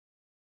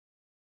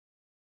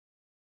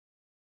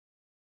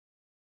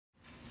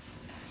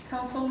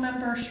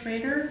Councilmember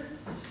Schrader,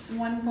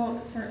 1 vote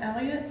for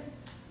Elliott.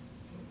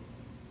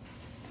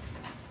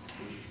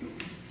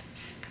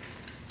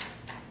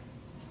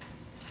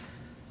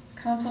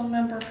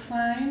 Councilmember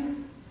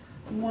Klein,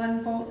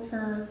 1 vote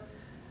for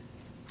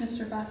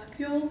Mr.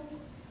 Vossekuil.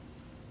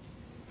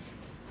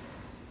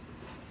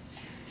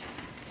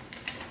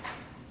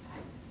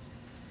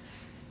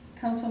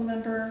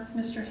 Councilmember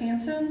Mr.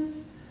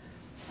 Hanson,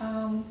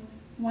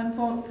 1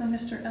 vote for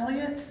Mr.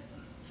 Elliott.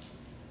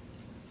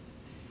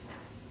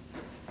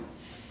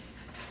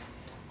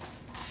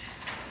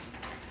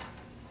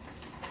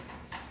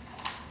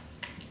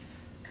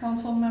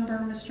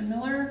 Councilmember Mr.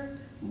 Miller,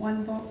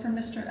 1 vote for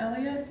Mr.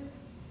 Elliott.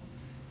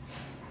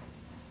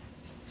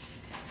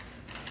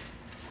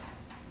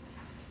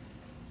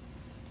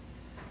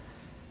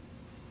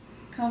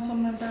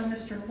 Councilmember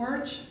Mr.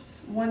 Wirch,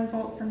 1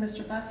 vote for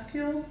Mr.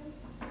 Vossekuil.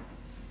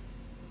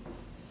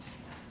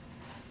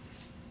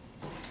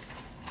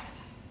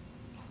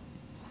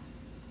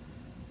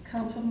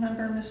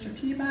 Councilmember Mr.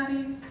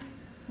 Peabody,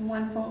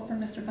 1 vote for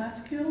Mr.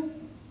 Vossekuil.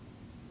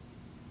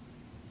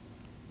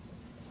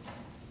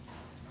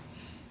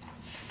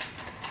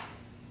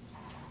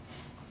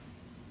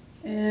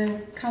 And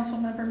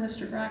Councilmember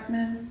Mr.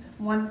 Brockman,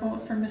 1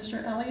 vote for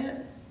Mr.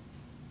 Elliott.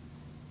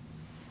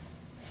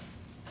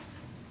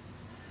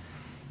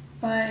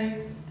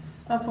 By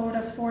a vote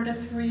of 4 to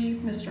 3,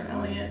 Mr.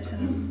 Elliott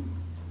has been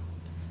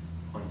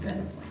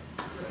appointed.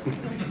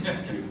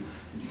 Thank you.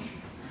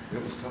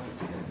 That was tough at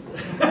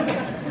the end.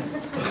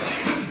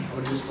 I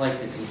would just like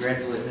to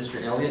congratulate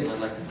Mr. Elliott, and I'd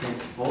like to thank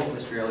both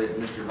Mr. Elliott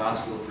and Mr.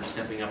 Vossekuil for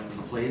stepping up to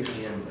the plate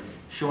and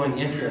showing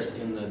interest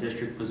in the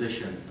district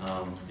position.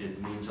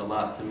 It means a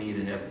lot to me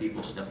to have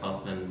people step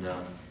up and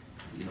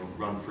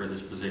run for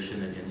this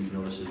position, and you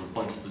know this is an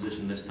appointed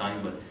position this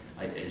time, but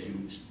as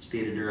you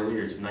stated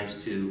earlier, it's nice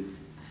to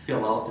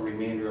fill out the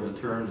remainder of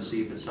the term to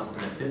see if it's something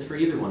that fits for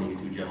either one of you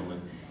two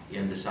gentlemen,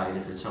 and decide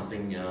if it's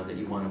something that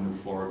you want to move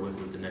forward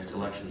with the next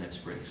election next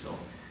spring. So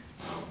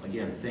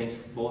again, thanks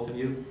both of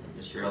you.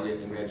 Mr.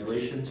 Elliott,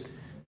 congratulations.